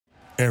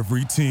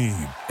Every team,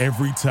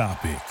 every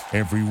topic,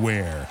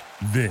 everywhere.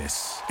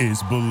 This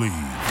is Believe.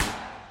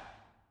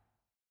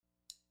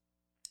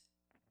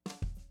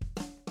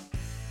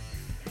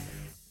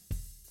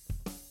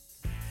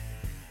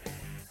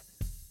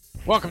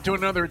 Welcome to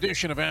another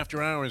edition of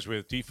After Hours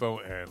with Tifo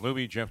and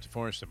Luby. Jeff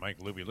DeForest and Mike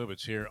Luby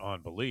Lubitz here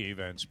on Believe.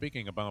 And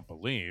speaking about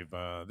Believe,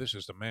 this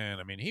is the man.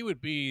 I mean, he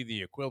would be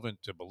the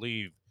equivalent to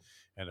Believe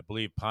and the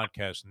Believe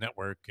Podcast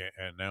Network,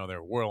 and now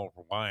their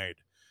worldwide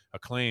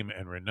acclaim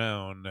and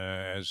renown,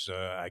 as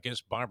I guess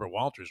Barbara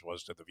Walters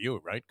was to The View,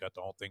 right? Got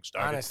the whole thing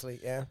started. Honestly,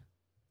 yeah.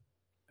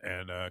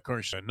 And, of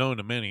course, known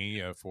to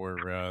many for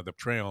the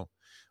trail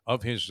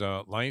of his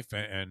life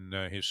and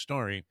his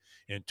story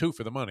in Two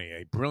for the Money,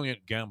 a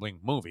brilliant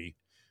gambling movie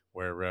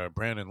where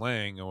Brandon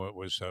Lang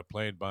was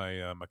played by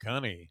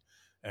McConaughey.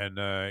 And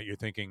you're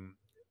thinking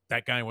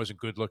that guy wasn't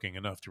good looking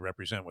enough to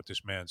represent what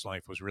this man's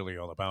life was really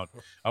all about.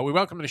 We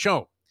welcome to the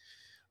show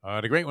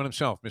the great one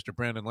himself, Mr.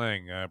 Brandon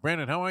Lang.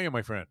 Brandon, how are you,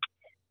 my friend?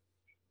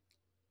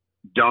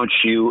 Don't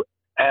you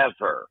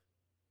ever,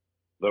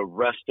 the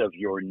rest of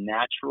your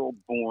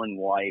natural-born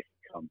life,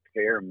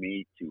 compare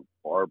me to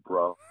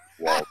Barbara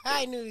Walters.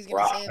 I knew he was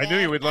going to say that. I knew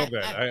you would love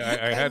that.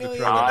 I had to throw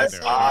that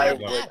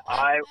in there.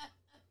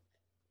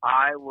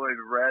 I would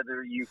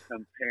rather you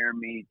compare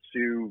me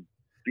to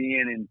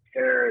being in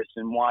Paris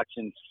and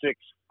watching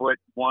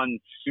 6'1"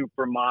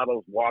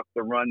 supermodels walk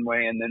the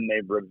runway, and then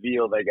they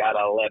reveal they got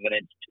an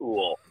 11-inch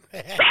tool.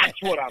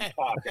 That's what I'm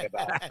talking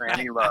about.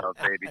 Tranny love,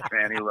 baby.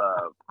 Tranny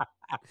love.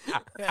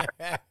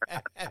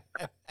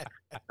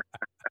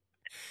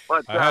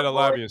 I had a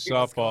lobby of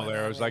softball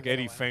there. It was like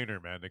Eddie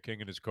Feigner, man, the king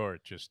in his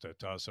court, just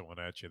tossing one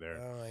at you there.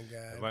 Oh, my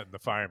God. And letting the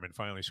firemen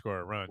finally score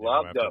a run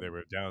After they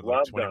were down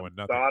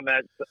 21-0.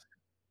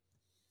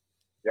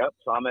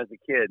 Saw him as a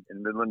kid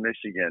in Midland,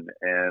 Michigan,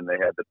 and they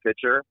had the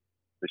pitcher,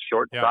 the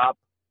shortstop,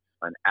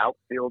 an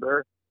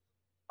outfielder,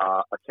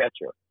 a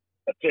catcher.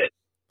 That's it.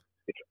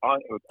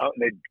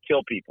 They'd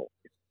kill people.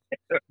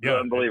 Yeah,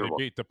 unbelievable.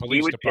 They beat the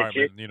police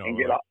department,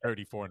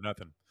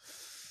 34-0.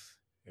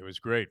 It was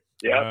great.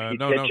 Yeah,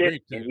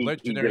 great.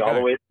 Legendary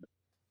guy.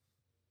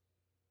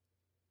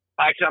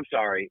 Actually, I'm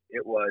sorry.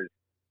 It was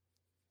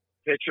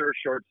pitcher,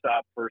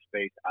 shortstop, first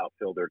base,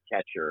 outfielder,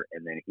 catcher,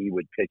 and then he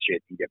would pitch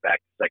it and get back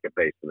to second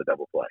base for the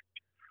double play.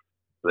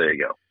 So there you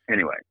go.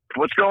 Anyway,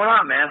 what's going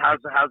on, man? How's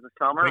the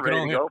summer?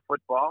 Ready to go?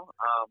 Football?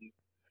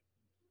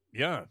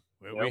 Yeah,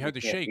 we had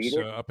the shakes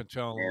up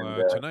until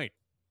tonight.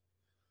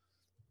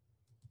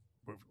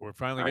 We're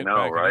finally getting back.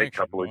 I know, right? A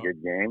couple of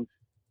good games.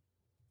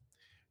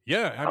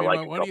 Yeah, I mean,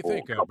 like what do you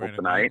think, Brandon?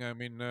 Tonight. I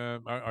mean,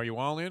 are you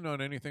all in on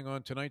anything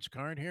on tonight's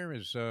card here?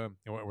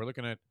 We're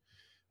looking at,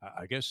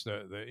 I guess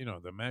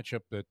the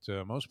matchup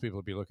that most people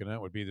would be looking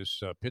at would be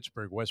this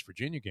Pittsburgh West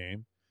Virginia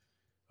game.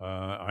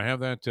 I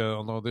have that,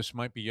 although this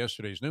might be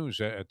yesterday's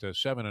news at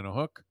 7 and a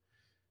hook.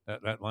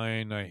 That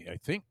line I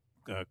think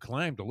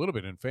climbed a little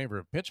bit in favor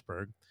of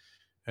Pittsburgh,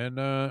 and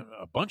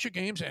a bunch of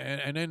games,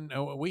 and then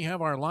we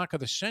have our lock of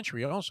the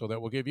century also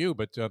that we'll give you,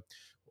 but.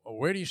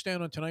 Where do you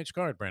stand on tonight's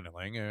card, Brandon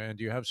Lang, and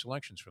do you have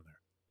selections from there?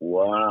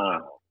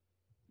 Wow.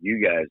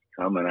 You guys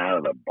coming out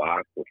of the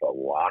box with a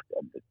lock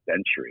of the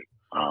century.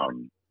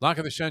 Lock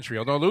of the century,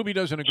 although Luby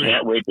doesn't agree.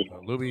 Can't wait to...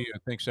 Luby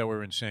thinks that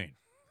we're insane.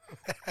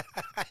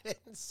 I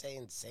didn't say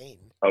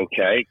insane.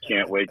 Okay,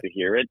 can't wait to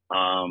hear it.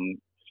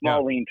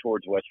 Small lean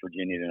towards West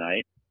Virginia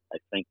tonight. I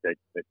think that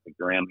the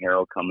Graham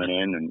Harrell coming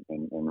in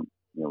and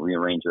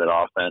rearrange that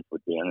offense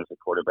with Dan as a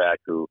quarterback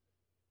who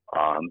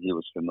he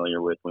was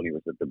familiar with when he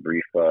was at the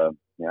brief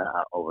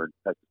over at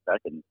Texas Tech,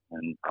 and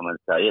I'm going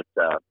to tell you, it's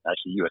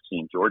actually USC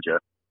in Georgia,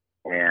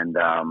 and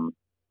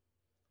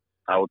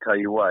I will tell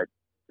you what,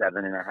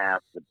 7.5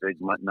 is a big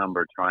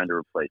number trying to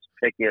replace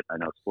Pickett. I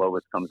know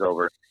Slovis comes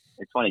over.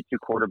 It's funny, two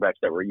quarterbacks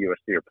that were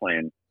USC are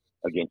playing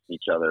against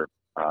each other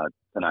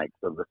tonight,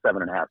 so the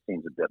 7.5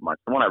 seems a bit much.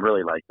 The one I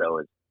really like, though,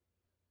 is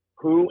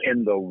who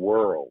in the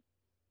world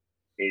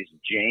is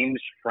James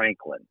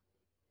Franklin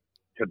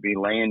to be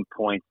laying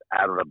points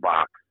out of the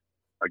box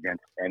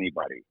against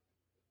anybody,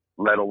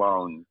 let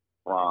alone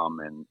Fromm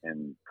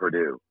and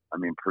Purdue. I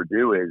mean,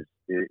 Purdue is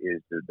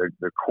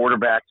the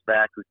quarterback's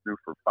back who threw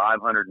for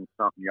 500 and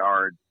something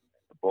yards,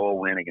 the bowl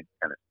win against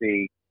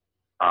Tennessee.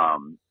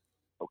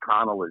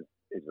 O'Connell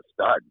is a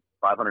stud,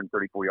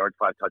 534 yards,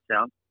 5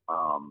 touchdowns,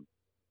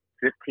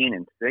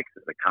 15-6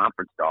 as a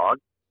conference dog.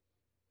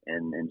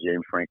 And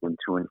James Franklin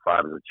 2-5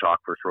 as a chalk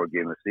first road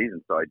game of the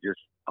season. So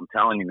I'm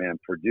telling you, man,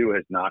 Purdue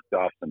has knocked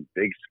off some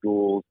big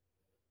schools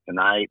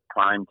tonight,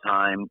 prime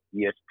time,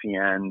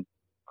 ESPN.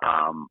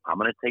 I'm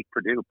going to take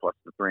Purdue plus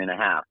the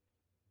 3.5.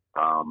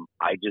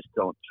 I just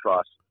don't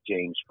trust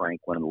James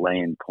Franklin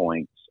laying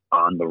points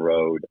on the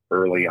road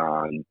early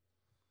on.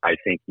 I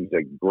think he's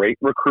a great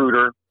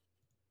recruiter,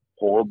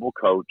 horrible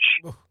coach,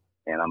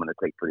 and I'm going to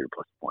take Purdue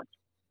plus the points.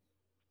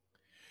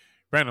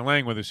 Brandon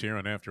Lang with us here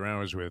on After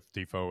Hours with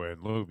Tifo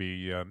and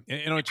Luby.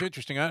 It's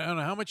interesting. I don't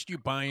know, how much do you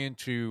buy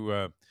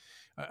into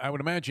I would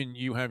imagine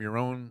you have your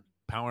own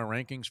power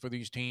rankings for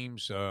these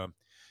teams,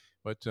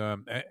 but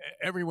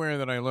everywhere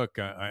that I look,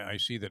 I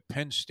see that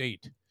Penn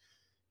State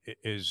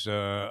is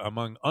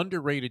among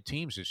underrated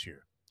teams this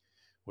year,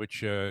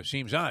 which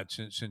seems odd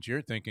since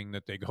you're thinking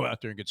that they go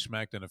out there and get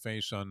smacked in the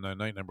face on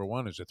night number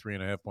one as a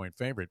 3.5-point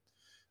favorite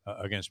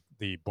against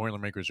the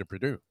Boilermakers of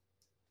Purdue.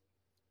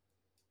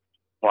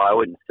 Well, I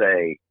wouldn't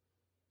say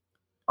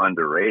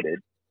underrated.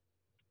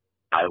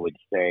 I would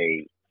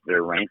say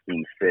their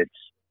ranking fits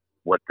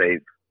what they've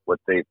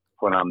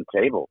put on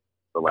the table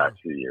the last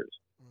few years.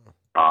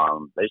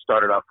 They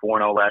started off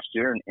 4-0 last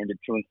year and ended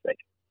 2-6.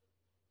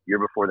 Year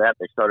before that,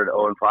 they started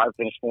 0-5,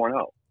 finished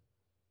 4-0.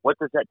 What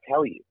does that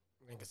tell you?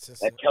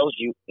 That tells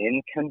you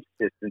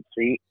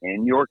inconsistency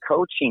in your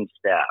coaching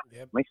staff.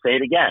 Yep. Let me say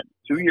it again.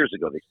 2 years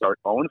ago, they start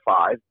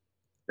 0-5,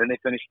 then they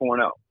finish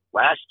 4-0.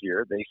 Last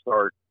year, they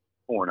start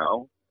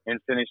 4-0 and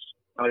finish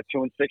on a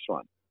 2-6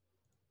 run.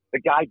 The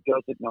guy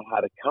doesn't know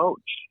how to coach.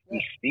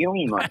 He's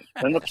stealing money.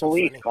 Send the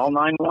police. Call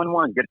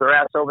 911. Get their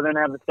ass over there and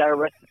have this guy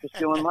arrested for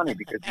stealing money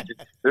because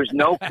there's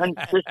no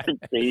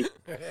consistency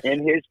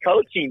in his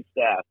coaching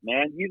staff,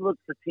 man. You look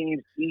for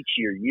teams each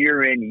year,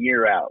 year in,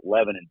 year out,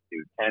 11-2,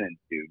 10-2,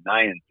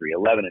 9-3,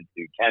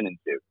 11-2,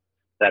 10-2.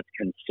 That's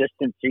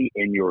consistency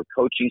in your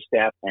coaching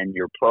staff and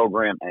your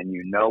program, and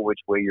you know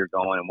which way you're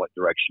going and what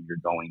direction you're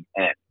going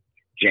in.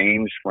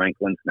 James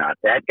Franklin's not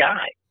that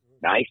guy.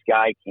 Nice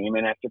guy, came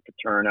in after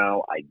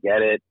Paterno. I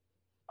get it.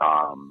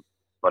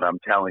 But I'm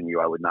telling you,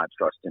 I would not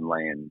trust him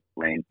laying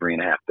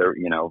 3.5.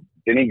 You know,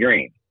 Denny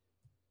Green,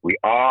 we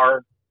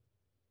are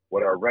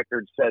what our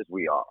record says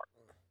we are.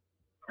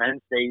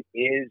 Penn State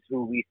is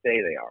who we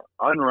say they are.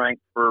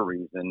 Unranked for a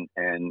reason.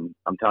 And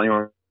I'm telling you,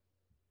 watch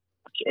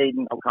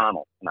Aiden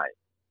O'Connell tonight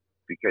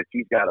because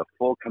he's got a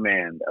full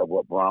command of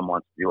what Braum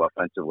wants to do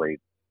offensively.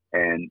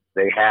 And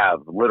they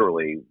have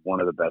literally one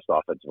of the best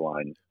offensive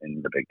lines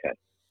in the Big Ten.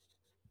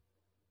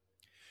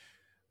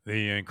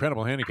 The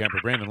incredible handicapper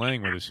Brandon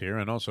Lang with us here,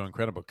 and also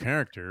incredible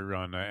character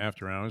on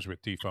After Hours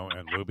with Tifo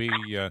and Luby.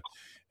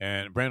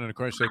 And Brandon, of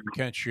course, they can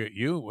catch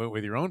you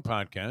with your own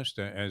podcast,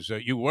 as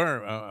you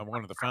were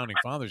one of the founding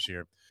fathers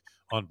here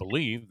on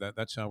Believe.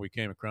 That's how we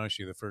came across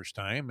you the first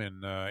time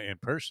in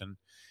person.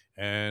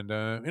 And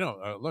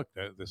look,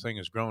 the thing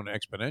has grown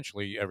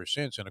exponentially ever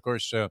since. And of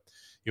course,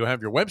 you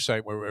have your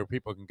website where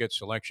people can get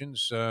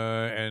selections,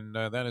 and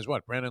that is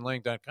what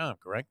BrandonLang.com,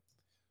 correct?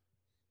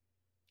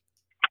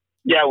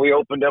 Yeah, we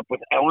opened up with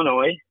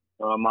Illinois,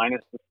 minus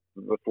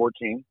the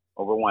 14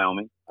 over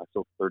Wyoming. I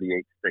saw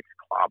 38-6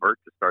 clobber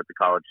to start the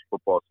college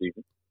football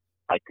season.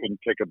 I couldn't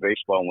pick a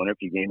baseball winner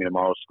if you gave me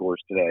tomorrow's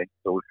scores today,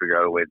 so we figured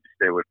out a way to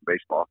stay away from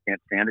baseball.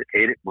 Can't stand it,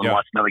 hate it. We'll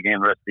watch another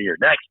game the rest of the year.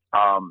 Next.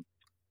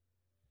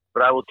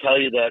 But I will tell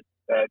you that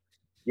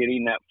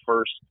getting that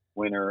first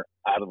winner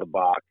out of the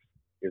box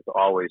is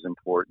always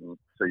important.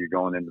 So you're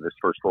going into this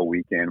first full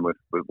weekend with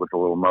a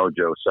little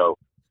mojo. So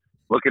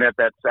looking at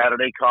that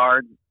Saturday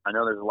card, I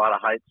know there's a lot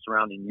of hype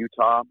surrounding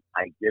Utah.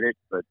 I get it,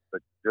 but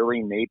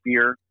Billy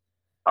Napier,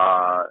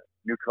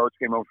 new coach,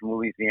 came over from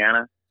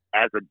Louisiana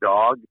as a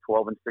dog,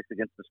 12-6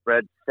 against the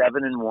spread,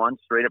 7-1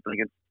 straight up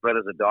against the spread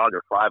as a dog,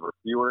 or 5 or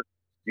fewer.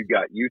 You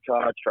got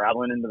Utah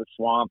traveling into the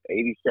swamp,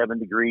 87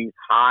 degrees,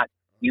 hot,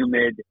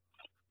 humid.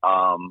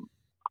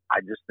 I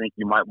just think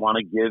you might want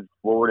to give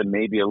Florida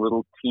maybe a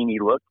little teeny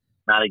look.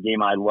 Not a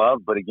game I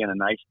love, but again, a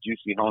nice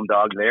juicy home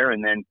dog there.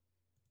 And then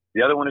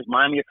the other one is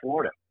Miami of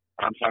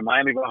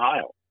Miami of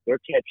Ohio. They're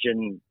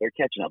catching a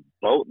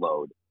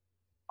boatload.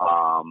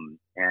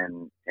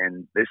 And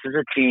this is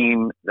a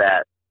team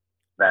that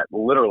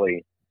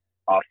literally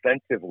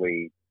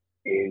offensively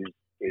is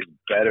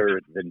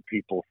better than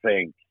people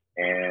think.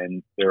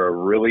 And they're a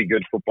really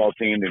good football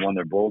team. They won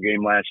their bowl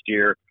game last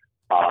year.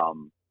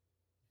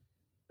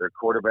 Their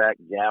quarterback,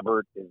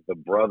 Gabbert, is the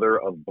brother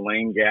of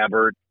Blaine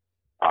Gabbert,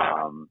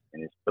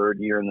 in his third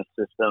year in the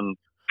system.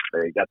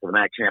 They got to the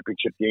MAC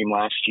championship game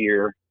last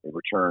year. They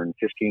returned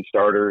 15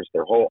 starters.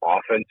 Their whole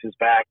offense is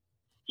back,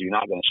 so you're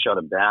not going to shut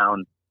them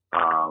down.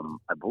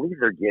 I believe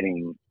they're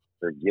getting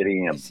a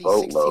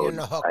boatload.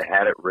 I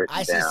had it written down.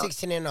 I see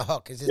 16 and a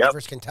hook. Is this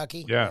versus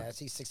Kentucky? Yeah. I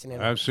see 16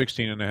 and a I hook. have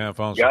 16.5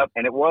 also. Yep,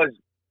 and it was.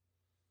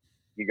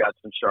 You got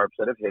some sharps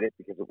that have hit it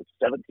because it was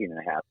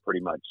 17.5 pretty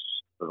much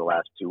for the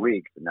last 2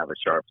 weeks, and now the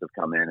sharps have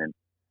come in and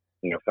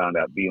found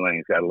out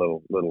B-Lane's got a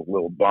little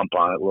bump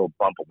on it, a little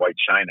bump of white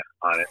china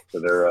on it, so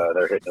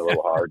they're hitting a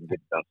little hard and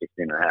getting down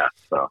 16.5.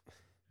 So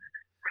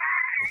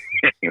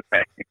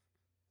anyway,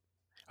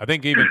 I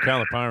think even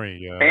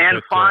Calipari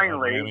and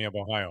finally Miami of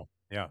Ohio,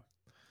 and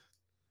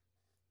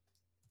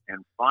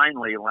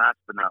finally, last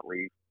but not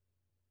least,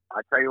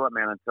 I tell you what,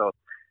 man, until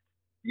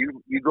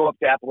you go up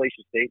to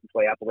Appalachian State and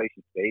play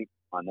Appalachian State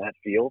on that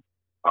field,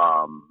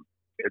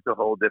 it's a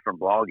whole different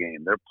ball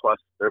game. They're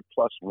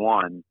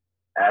 +1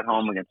 at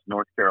home against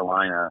North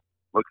Carolina.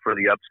 Look for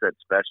the upset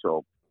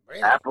special.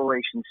 Really?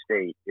 Appalachian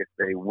State, if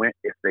they win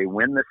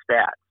the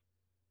stats,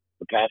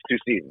 the past 2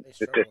 seasons,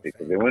 statistics,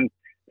 if they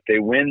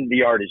win the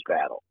yardage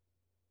battle,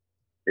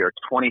 they are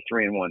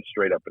 23-1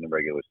 straight up in the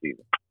regular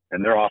season,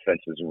 and their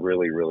offense is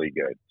really, really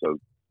good. So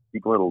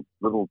keep a little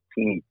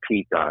teeny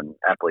peek on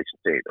Appalachian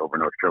State over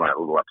North Carolina, a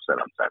little upset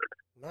on Saturday.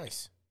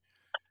 Nice.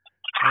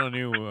 I don't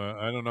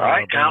know. All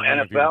right, now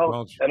about if you NFL.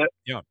 indulge-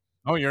 Yeah.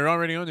 Oh, you're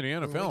already under the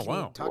NFL. We can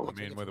Wow. talk I once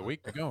we mean, get with to a it.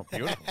 week to go.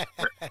 Beautiful.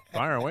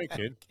 Fire away,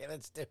 kid. Okay,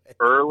 let's do it.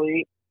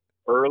 Early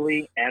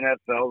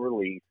NFL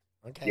release.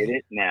 Okay. Get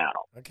it now.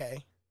 Okay.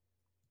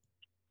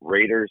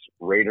 Raiders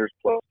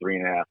plus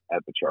 3.5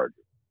 at the Chargers.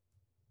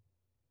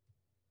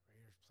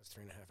 Raiders plus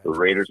 3.5. The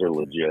Raiders are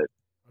legit.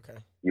 Okay.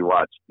 You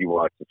watch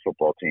the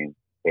football team.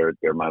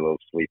 They're my little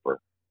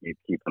sleeper. You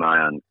keep an eye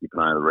on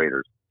the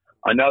Raiders.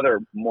 Another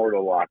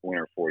mortal lock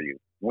winner for you.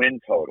 Win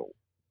total.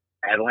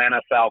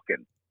 Atlanta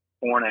Falcons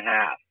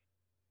 4.5.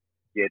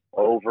 Get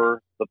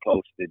over the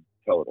posted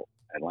total.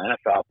 Atlanta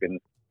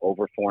Falcons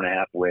over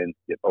 4.5 wins.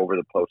 Get over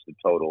the posted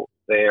total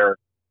there.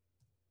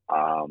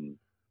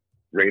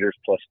 Raiders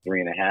plus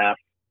 3.5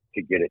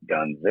 to get it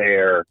done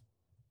there.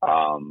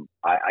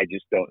 I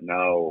just don't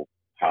know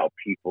how if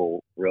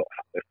people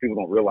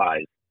don't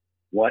realize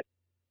what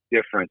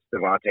difference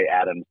Devontae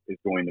Adams is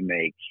going to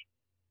make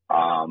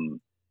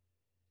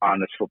on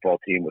this football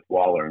team with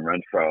Waller and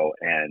Renfro.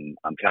 And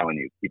I'm telling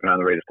you, keep an eye on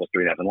the Raiders plus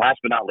 3.5. And last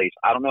but not least,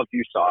 I don't know if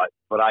you saw it,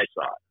 but I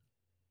saw it.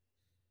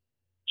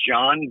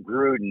 John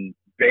Gruden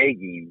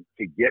begging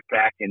to get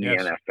back in the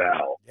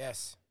NFL.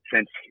 Yes.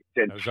 Since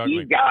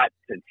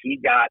he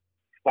got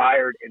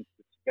fired and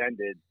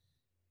suspended,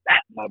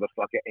 that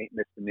motherfucker ain't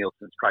missed a meal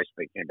since Christ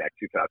came back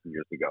 2,000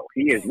 years ago.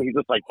 He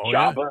looks like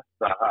Jabba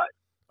the Hutt.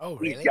 Oh,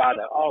 really? He's got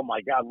oh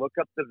my God, look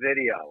up the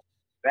video.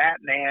 That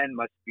man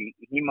must be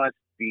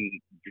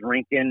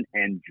drinking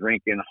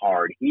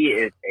hard. He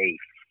is a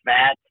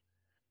fat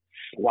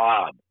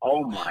slob.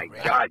 Oh my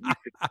God.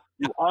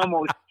 You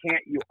almost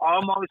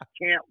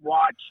can't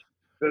watch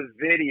the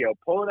video.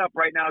 Pull it up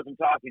right now as I'm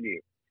talking to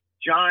you.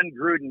 John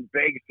Gruden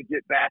begs to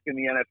get back in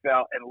the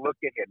NFL, and look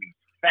at him. He's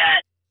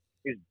fat.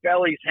 His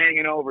belly's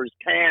hanging over his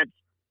pants.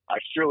 I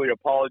surely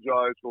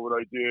apologize for what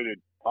I did, and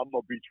I'm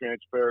going to be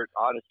transparent.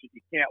 Honestly,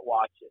 you can't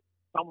watch it.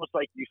 It's almost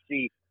like you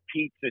see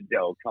pizza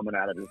dough coming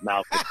out of his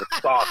mouth with the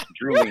sauce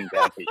drooling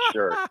down his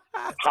shirt.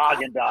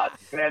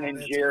 Haagen-Dazs, Ben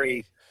and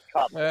Jerry's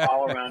cups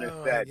all around his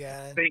bed.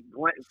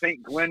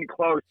 Think Glenn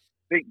Close.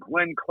 Think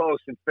Glenn Close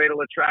in Fatal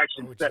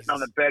Attraction sitting on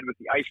the bed with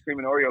the ice cream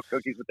and Oreo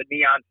cookies with the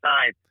neon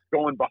sign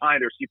going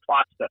behind her. She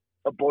plots to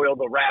boil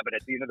the rabbit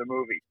at the end of the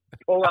movie.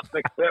 Pull up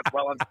the clip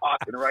while I'm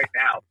talking right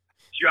now.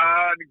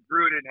 John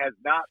Gruden has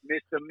not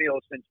missed a meal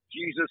since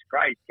Jesus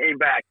Christ came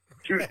back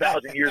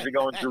 2,000 years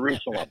ago in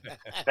Jerusalem.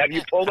 Have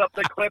you pulled up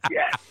the clip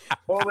yet?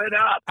 Pull it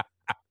up.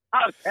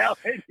 I'm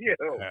telling you.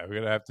 Yeah, we're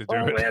going to have to do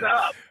Pull it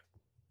up.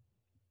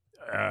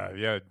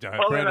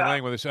 Brandon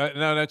Lang with us.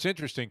 No, that's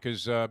interesting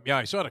because,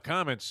 I saw the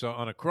comments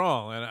on a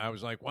crawl, and I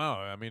was like, wow,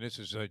 I mean, this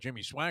is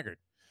Jimmy Swaggart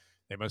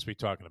they must be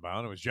talking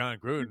about. It was John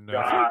Gruden.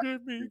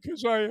 Forgive me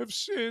because I have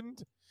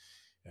sinned.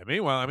 And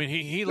meanwhile, I mean,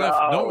 he left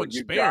no one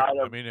spared.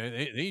 I mean,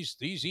 these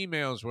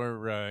emails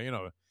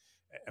were,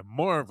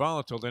 more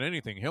volatile than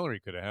anything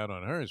Hillary could have had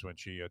on hers when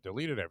she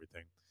deleted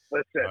everything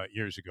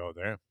years ago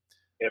there.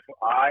 If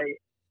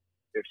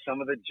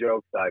some of the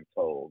jokes I've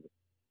told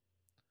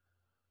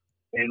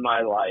in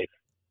my life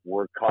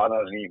were caught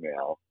on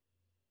email,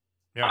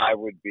 I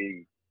would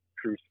be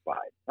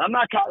crucified. I'm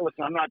not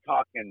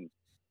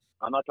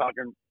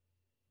talking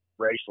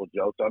racial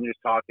jokes. I'm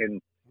just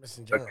talking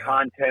the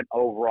content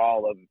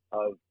overall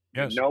of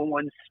no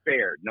one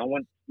spared. No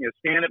one,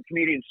 stand-up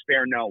comedians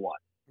spare no one.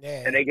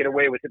 Yeah. And they get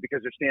away with it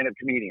because they're stand-up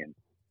comedians.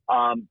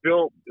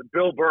 Bill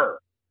Burr.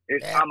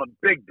 I'm a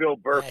big Bill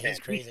Burr fan.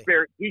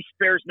 He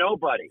spares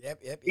nobody.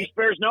 Yep. He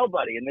spares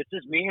nobody. And this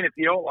is me. And if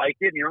you don't like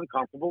it and you're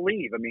uncomfortable,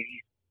 leave. I mean,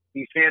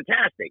 he's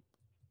fantastic.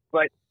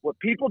 But what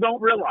people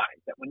don't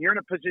realize that when you're in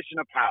a position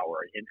of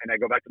power, and I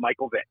go back to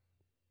Michael Vick,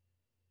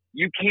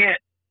 you can't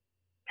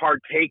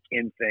partake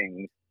in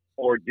things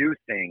or do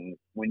things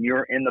when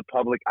you're in the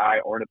public eye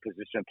or in a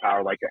position of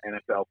power like an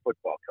NFL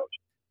football coach.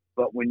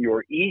 But when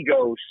your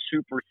ego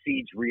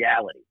supersedes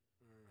reality,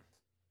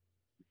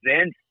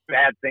 then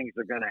bad things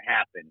are going to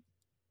happen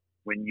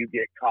when you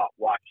get caught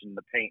watching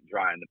the paint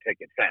dry on the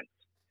picket fence.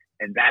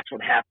 And that's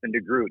what happened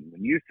to Gruden.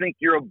 When you think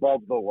you're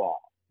above the law,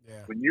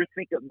 when you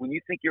think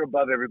you're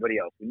above everybody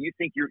else, when you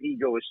think your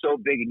ego is so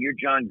big and you're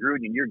John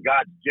Gruden and you're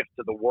God's gift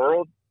to the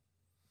world,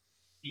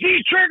 Z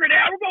trigger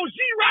now. We're going Z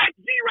right,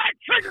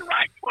 trigger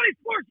right,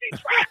 24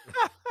 Z track.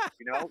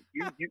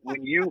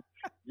 When you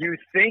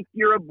think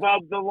you're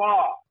above the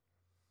law,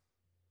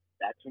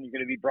 that's when you're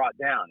going to be brought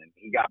down. And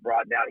he got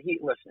brought down.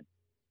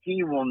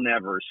 He will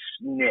never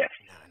sniff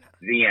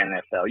the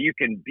NFL. You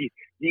can be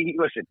he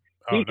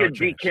could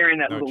be carrying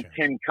that little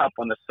tin cup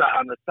on the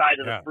side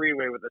of the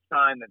freeway with a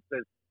sign that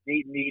says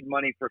need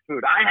money for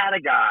food. I had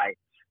a guy,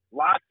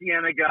 La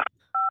Cienega,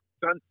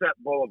 Sunset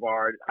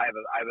Boulevard. I have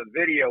a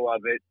video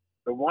of it.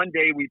 The one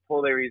day we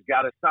pull there, he's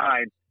got a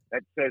sign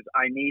that says,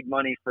 I need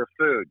money for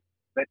food.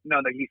 He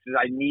says,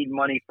 I need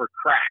money for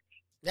crack.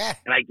 Yeah.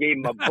 And I gave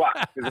him $1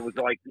 because it was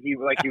like he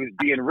was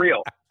being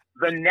real.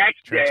 The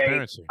next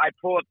day, I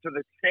pull up to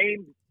the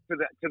same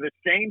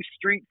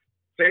street,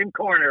 same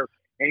corner,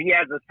 and he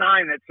has a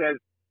sign that says,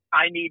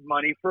 I need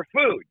money for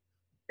food.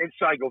 And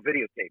so I go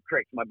videotape.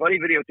 Craig, my buddy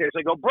videotapes.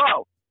 I go,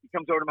 bro. He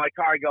comes over to my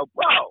car. I go,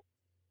 bro,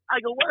 I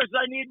go, where's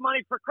I need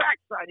money for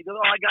crack sign? He goes,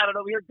 oh, I got it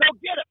over here. Go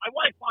get it. My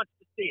wife wants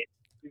to see it.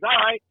 He's all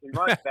right. He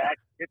runs back,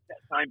 gets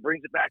that sign,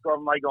 brings it back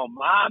over. I go,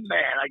 my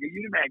man. I go,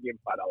 you the man gave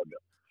him $5 bill.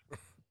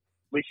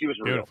 At least he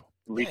was real. Beautiful.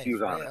 At least he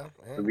was honest.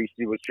 At least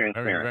he was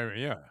transparent.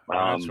 Yeah.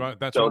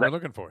 That's what we're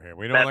looking for here.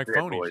 We don't like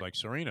phonies like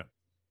Serena.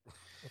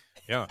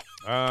 Yeah.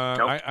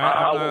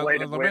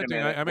 I'm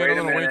lamenting. I made a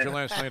little wager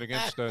last night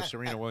against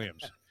Serena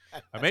Williams.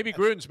 Maybe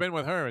Gruden's been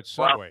with her at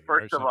Subway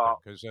first of all,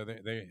 because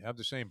they have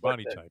the same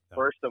body type now.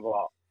 First of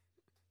all,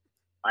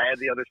 I had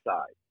the other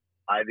side.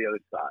 And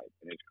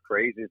as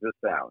crazy as this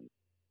sounds,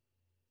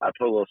 I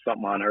put a little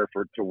something on her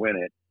to win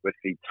it with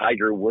the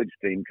Tiger Woods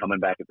theme coming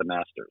back at the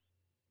Masters.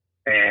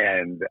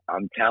 And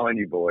I'm telling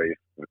you, boys,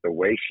 with the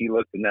way she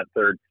looked in that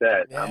third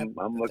set,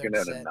 I'm looking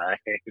at a nice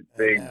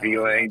big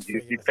V-Lane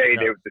juicy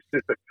payday with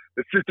the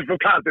sister for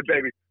Compton,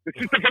 baby. The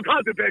sister for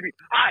Compton, baby.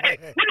 Hey,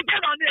 win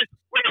again on this.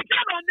 Win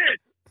again on this.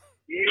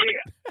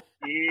 Yeah.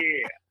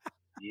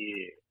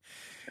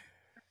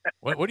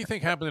 What do you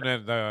think happened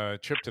in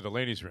that trip to the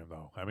ladies' room,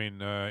 though? I mean,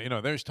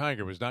 there's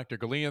Tiger. Was Dr.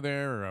 Galea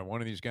there, or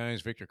one of these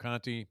guys, Victor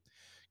Conti?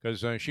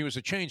 Because she was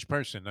a changed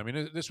person. I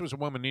mean, this was a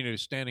woman needed a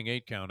standing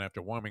 8 count after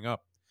warming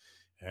up.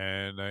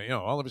 And,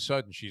 all of a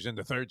sudden, she's in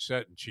the third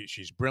set, and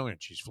she's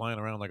brilliant. She's flying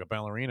around like a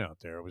ballerina out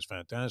there. It was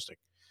fantastic.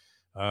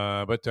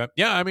 Look,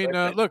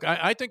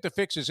 I think the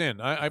fix is in.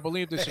 I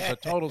believe this is a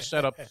total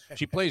setup.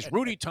 She plays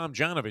Rudy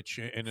Tomjanovich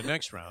in the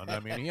next round. I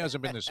mean, he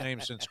hasn't been the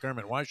same since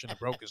Kermit Washington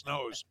broke his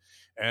nose.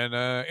 And,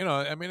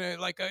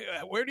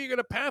 where do you get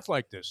a path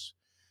like this?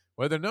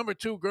 Where the number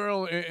 2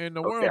 girl in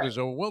the world is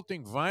a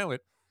wilting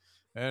violet.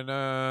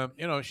 And,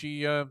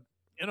 she...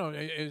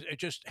 it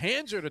just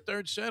hands her the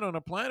third set on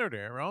a platter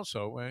there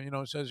also.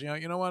 Says,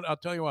 you know what? I'll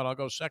tell you what. I'll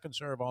go second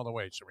serve all the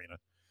way, Serena.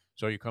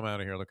 So you come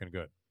out of here looking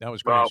good. That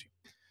was crazy.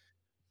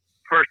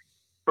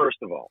 First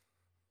of all,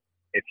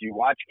 if you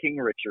watch King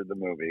Richard, the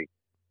movie,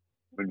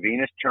 when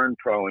Venus turned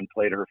pro and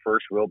played her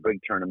first real big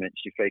tournament,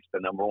 she faced the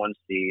number 1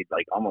 seed,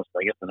 like almost,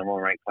 I guess, the number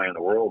 1 ranked player in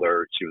the world,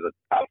 or she was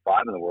a top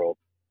 5 in the world.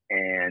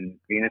 And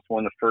Venus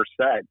won the first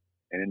set.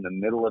 And in the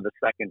middle of the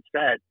second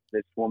set,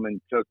 this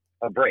woman took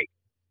a break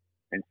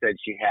and said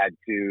she had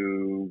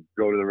to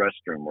go to the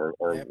restroom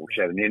or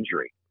she had an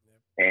injury.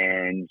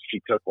 And she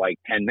took like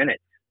 10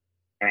 minutes.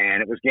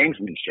 And it was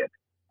gamesmanship.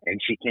 And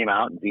she came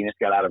out, and Venus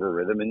got out of her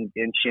rhythm, and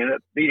she ended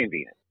up beating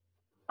Venus.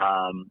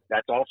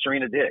 That's all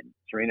Serena did.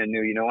 Serena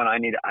knew, you know what, I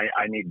need to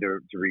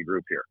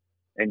regroup here.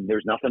 And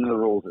there's nothing in the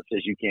rules that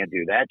says you can't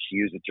do that. She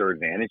used it to her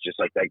advantage, just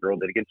like that girl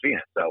did against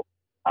Venus. So,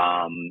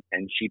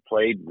 and she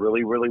played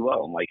really, really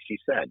well. And like she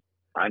said,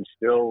 I'm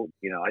still,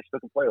 I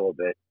still can play a little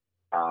bit.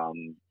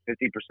 50%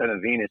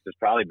 of Venus is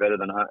probably better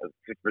than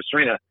for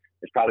Serena.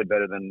 It's probably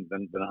better than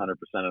 100%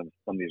 of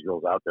some of these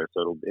girls out there.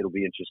 So it'll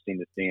be interesting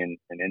to see and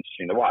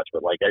interesting to watch.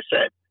 But like I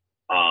said,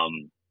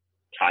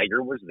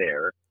 Tiger was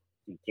there.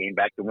 He came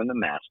back to win the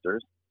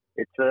Masters.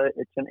 It's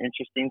an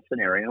interesting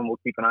scenario, and we'll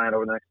keep an eye on it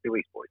over the next 2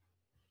 weeks, boys.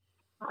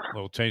 A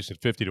little taste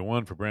at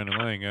 50-1 for Brandon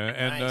Lang,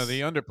 nice.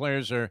 The under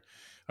players are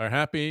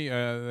happy.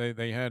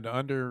 They had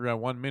under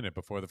 1 minute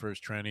before the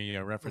first tranny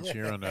reference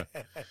here on the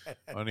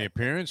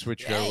appearance,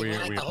 which we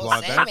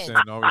applaud that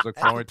and always look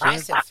forward to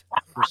it.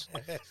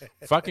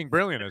 Fucking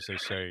brilliant, as they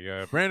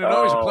say. Brandon,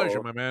 always a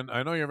pleasure, my man.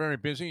 I know you're very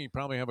busy. You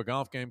probably have a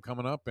golf game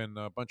coming up and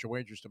a bunch of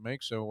wagers to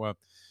make. So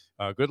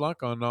good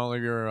luck on all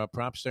of your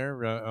props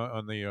there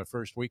on the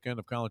first weekend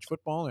of college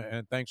football.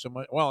 And thanks so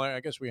much. Well, I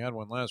guess we had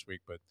one last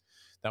week, but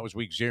that was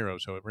week 0,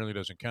 so it really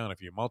doesn't count if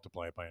you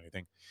multiply it by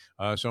anything.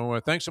 So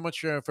thanks so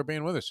much for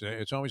being with us.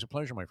 It's always a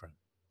pleasure, my friend.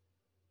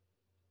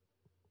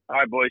 All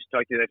right, boys.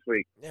 Talk to you next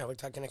week. Yeah, we'll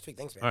talk to you next week.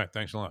 Thanks, man. All right,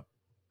 thanks a lot.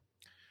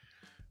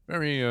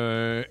 Very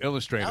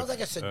illustrative. That was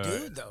like a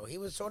subdued, though. He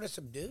was sort of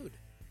subdued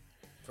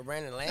for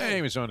Brandon Lang. Yeah,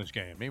 he was on his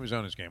game.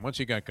 Once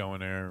he got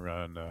going there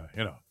on,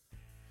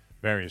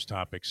 various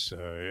topics,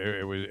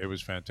 it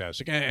was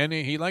fantastic. And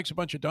he likes a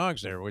bunch of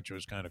dogs there, which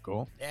was kind of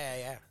cool.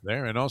 Yeah.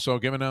 There, and also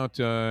giving out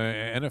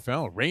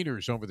NFL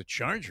Raiders over the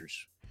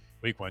Chargers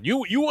week 1.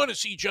 You want to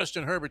see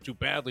Justin Herbert too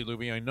badly,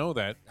 Luby. I know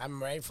that.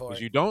 I'm ready for it.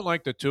 Because you don't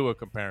like the Tua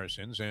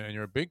comparisons, and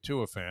you're a big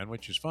Tua fan,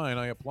 which is fine.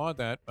 I applaud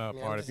that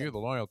part of you, the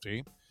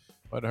loyalty.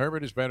 But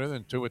Herbert is better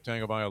than Tua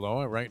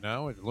Tagovailoa right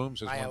now. It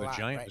looms as one of the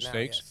giant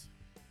mistakes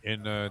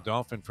in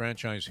Dolphin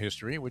franchise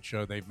history, which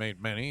they've made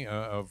many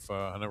of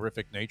an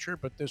horrific nature,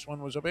 but this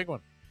one was a big one.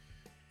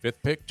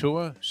 5th pick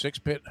Tua,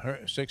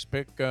 6th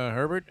pick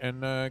Herbert,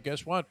 and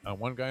guess what?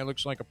 One guy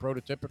looks like a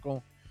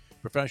prototypical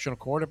professional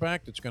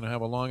quarterback that's going to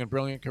have a long and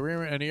brilliant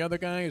career, and the other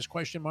guy is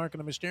question mark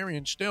and a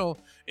Mysterian still,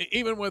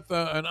 even with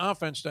an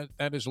offense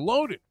that is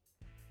loaded.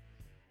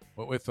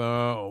 But with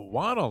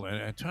Waddle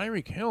and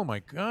Tyreek Hill, my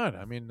God,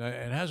 I mean,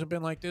 it hasn't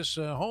been like this,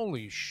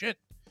 holy shit,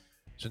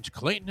 since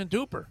Clayton and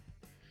Duper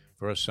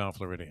for us South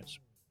Floridians.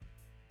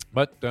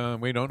 But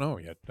we don't know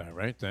yet,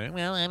 right?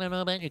 Well, I don't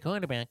know about your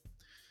quarterback.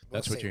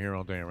 That's what you hear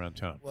all day around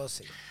town. We'll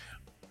see.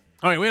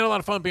 All right, we had a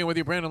lot of fun being with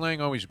you. Brandon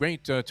Lang, always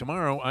great.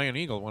 Tomorrow, Ian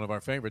Eagle, one of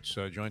our favorites,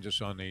 joins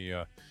us on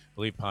the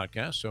Believe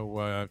podcast,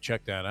 so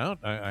check that out.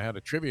 I had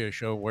a trivia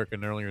show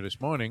working earlier this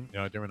morning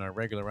during our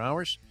regular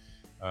hours.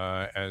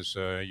 as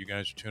you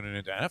guys are tuning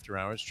into After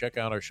Hours. Check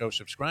out our show.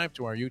 Subscribe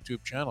to our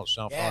YouTube channel,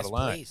 South Florida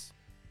Live. Please.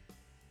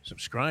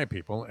 Subscribe,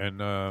 people. And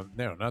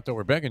not that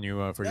we're begging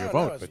you for your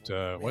vote,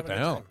 but what the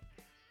hell?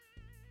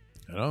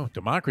 You know,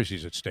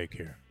 democracy's at stake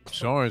here.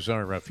 So is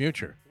our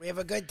future. We have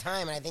a good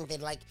time, and I think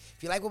they'd like.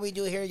 If you like what we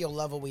do here, you'll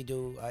love what we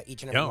do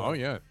each and every week. Oh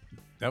yeah,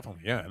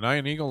 definitely. Yeah, and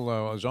Iron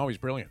Eagle is always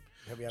brilliant.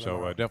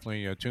 So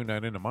definitely tune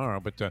that in tomorrow.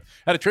 But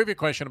had a trivia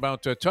question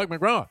about Tug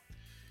McGraw.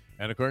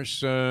 And, of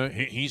course,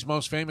 he's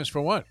most famous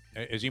for what?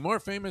 Is he more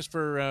famous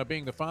for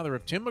being the father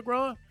of Tim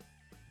McGraw?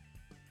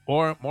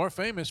 Or more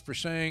famous for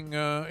saying,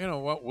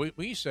 what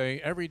we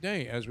say every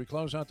day as we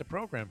close out the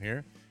program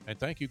here. And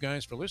thank you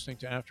guys for listening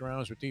to After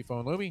Hours with Defo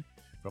and Luby.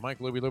 For Mike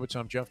Luby Lubitz,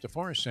 I'm Jeff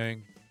DeForest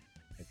saying,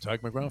 in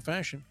Tug McGraw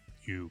fashion,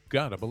 you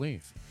gotta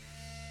believe.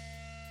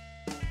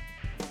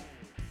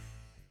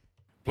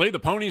 Play the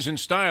ponies in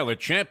style at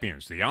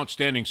Champions, the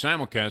outstanding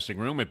simulcasting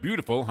room at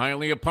beautiful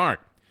Hialeah Park.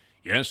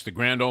 Yes, the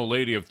grand old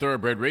lady of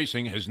thoroughbred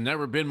racing has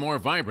never been more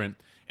vibrant,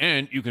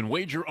 and you can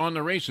wager on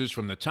the races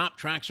from the top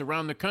tracks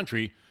around the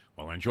country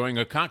while enjoying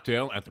a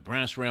cocktail at the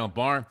Brass Rail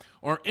Bar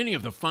or any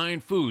of the fine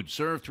food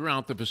served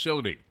throughout the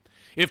facility.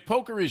 If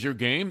poker is your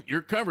game,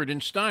 you're covered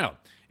in style,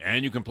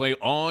 and you can play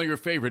all your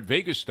favorite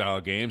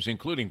Vegas-style games,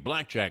 including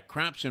blackjack,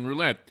 craps, and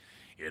roulette,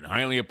 in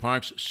Hialeah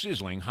Park's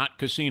sizzling hot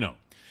casino.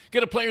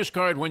 Get a player's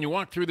card when you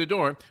walk through the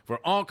door for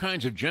all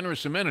kinds of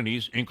generous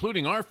amenities,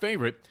 including our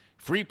favorite,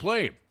 free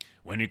play,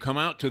 when you come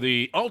out to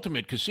the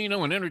ultimate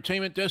casino and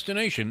entertainment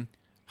destination,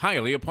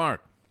 Hialeah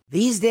Park.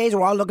 These days,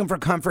 we're all looking for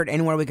comfort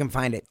anywhere we can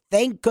find it.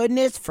 Thank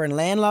goodness for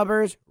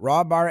Landlubbers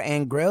Raw Bar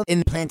and Grill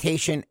in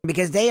Plantation,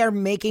 because they are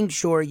making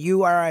sure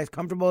you are as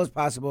comfortable as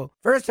possible.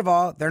 First of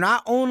all, they're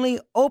not only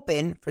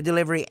open for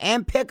delivery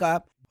and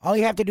pickup. All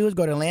you have to do is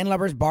go to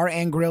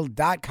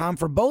landlubbersbarandgrill.com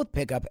for both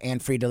pickup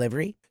and free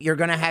delivery. You're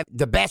going to have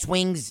the best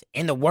wings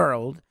in the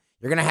world.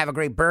 You're going to have a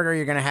great burger.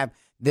 You're going to have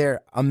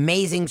their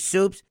amazing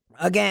soups.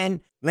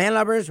 Again,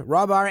 Landlubbers,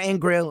 Raw Bar, and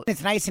Grill.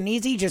 It's nice and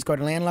easy. Just go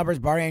to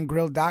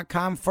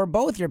landlubbersbarandgrill.com for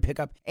both your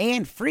pickup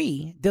and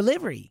free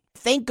delivery.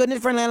 Thank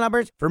goodness for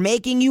Landlubbers for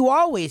making you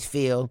always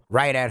feel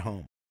right at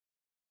home.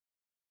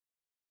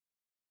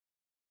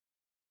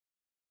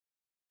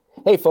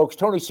 Hey, folks,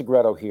 Tony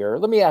Segreto here.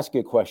 Let me ask you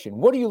a question.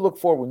 What do you look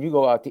for when you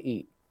go out to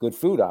eat? Good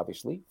food,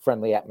 obviously.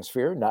 Friendly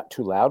atmosphere, not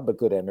too loud, but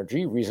good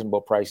energy,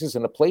 reasonable prices,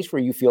 and a place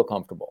where you feel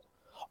comfortable.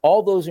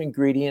 All those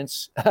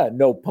ingredients,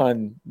 no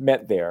pun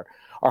meant there,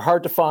 are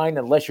hard to find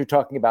unless you're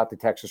talking about the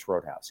Texas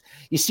Roadhouse.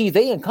 You see,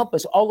 they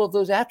encompass all of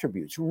those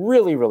attributes.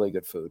 Really, really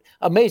good food,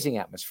 amazing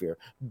atmosphere,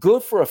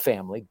 good for a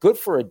family, good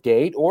for a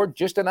date, or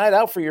just a night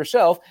out for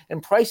yourself,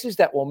 and prices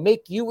that will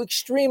make you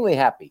extremely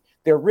happy.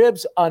 Their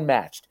ribs,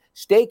 unmatched.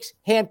 Steaks,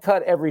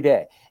 hand-cut every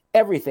day.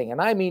 Everything, and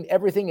I mean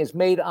everything, is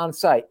made on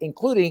site,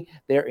 including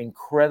their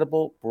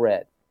incredible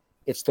bread.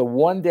 It's the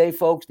one day,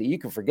 folks, that you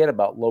can forget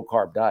about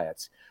low-carb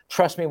diets.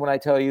 Trust me when I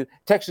tell you,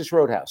 Texas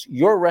Roadhouse,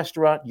 your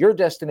restaurant, your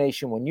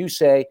destination when you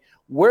say,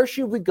 where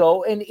should we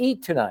go and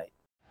eat tonight?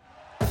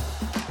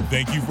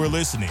 Thank you for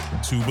listening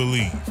to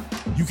Believe.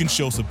 You can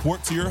show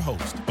support to your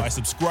host by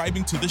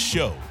subscribing to the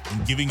show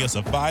and giving us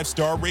a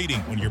 5-star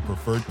rating on your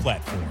preferred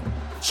platform.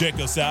 Check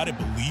us out at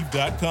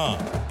Believe.com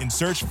and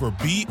search for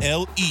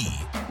BLEAV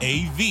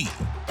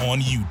on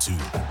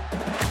YouTube.